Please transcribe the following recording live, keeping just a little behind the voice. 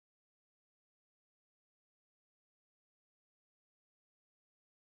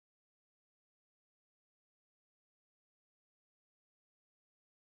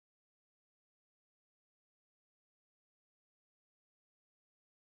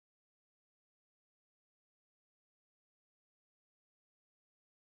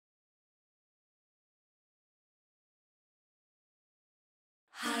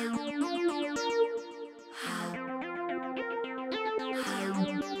I'm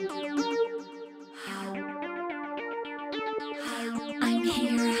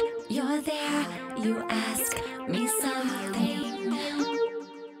here, you're there, you ask me something,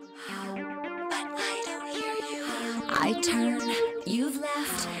 but I don't hear you. I turn, you've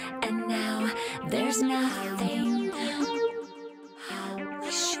left, and now there's nothing.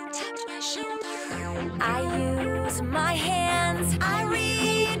 Wish you tapped my shoulder. I use my hands, I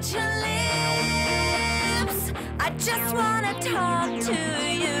reach your lips. I just wanna talk to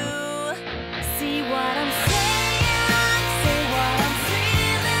you.